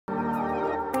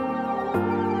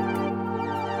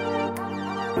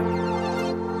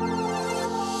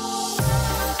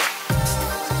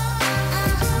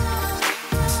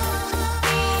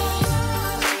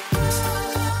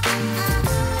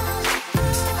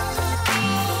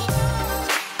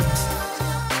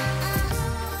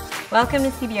Welcome to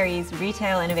CBRE's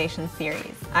Retail Innovation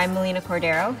Series. I'm Melina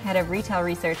Cordero, Head of Retail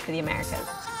Research for the Americas.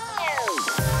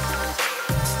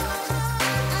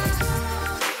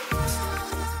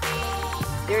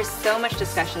 There's so much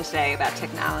discussion today about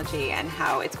technology and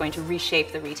how it's going to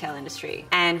reshape the retail industry.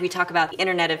 And we talk about the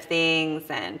Internet of Things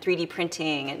and 3D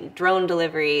printing and drone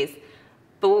deliveries.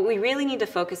 But what we really need to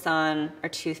focus on are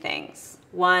two things.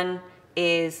 One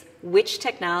is which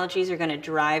technologies are going to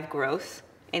drive growth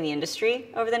in the industry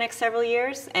over the next several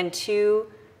years, and two,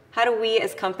 how do we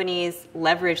as companies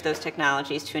leverage those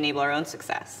technologies to enable our own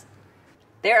success?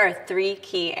 There are three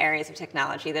key areas of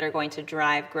technology that are going to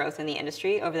drive growth in the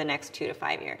industry over the next 2 to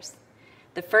 5 years.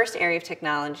 The first area of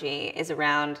technology is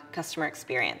around customer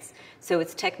experience. So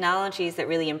it's technologies that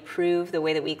really improve the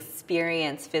way that we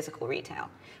experience physical retail.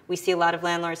 We see a lot of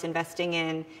landlords investing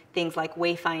in things like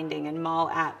wayfinding and mall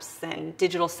apps and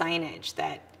digital signage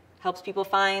that helps people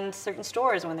find certain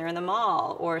stores when they're in the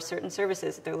mall or certain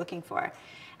services that they're looking for.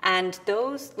 And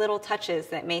those little touches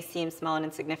that may seem small and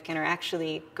insignificant are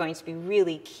actually going to be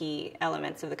really key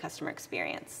elements of the customer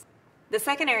experience. The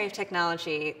second area of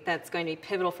technology that's going to be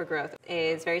pivotal for growth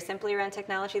is very simply around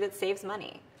technology that saves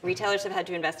money. Retailers have had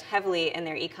to invest heavily in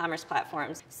their e-commerce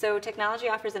platforms, so technology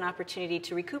offers an opportunity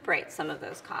to recuperate some of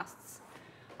those costs.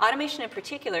 Automation in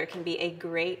particular can be a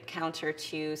great counter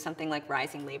to something like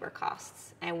rising labor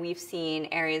costs. And we've seen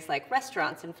areas like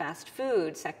restaurants and fast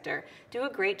food sector do a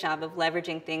great job of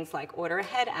leveraging things like order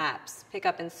ahead apps, pick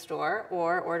up in store,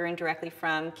 or ordering directly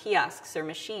from kiosks or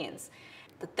machines.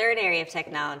 The third area of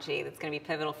technology that's going to be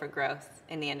pivotal for growth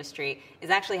in the industry is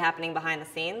actually happening behind the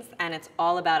scenes, and it's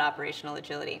all about operational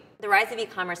agility. The rise of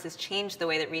e-commerce has changed the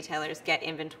way that retailers get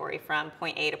inventory from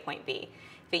point A to point B.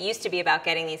 If it used to be about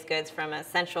getting these goods from a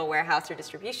central warehouse or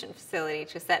distribution facility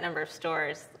to a set number of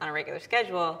stores on a regular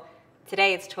schedule,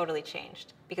 today it's totally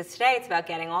changed. Because today it's about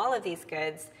getting all of these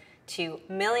goods to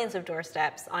millions of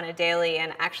doorsteps on a daily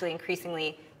and actually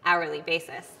increasingly hourly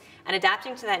basis. And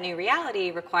adapting to that new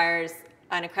reality requires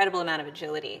an incredible amount of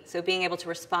agility. So being able to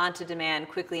respond to demand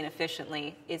quickly and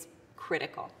efficiently is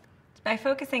critical. By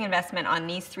focusing investment on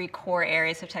these three core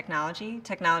areas of technology,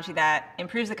 technology that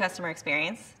improves the customer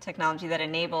experience, technology that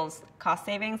enables cost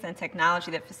savings, and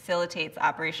technology that facilitates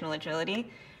operational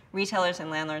agility, retailers and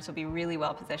landlords will be really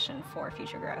well positioned for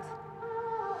future growth.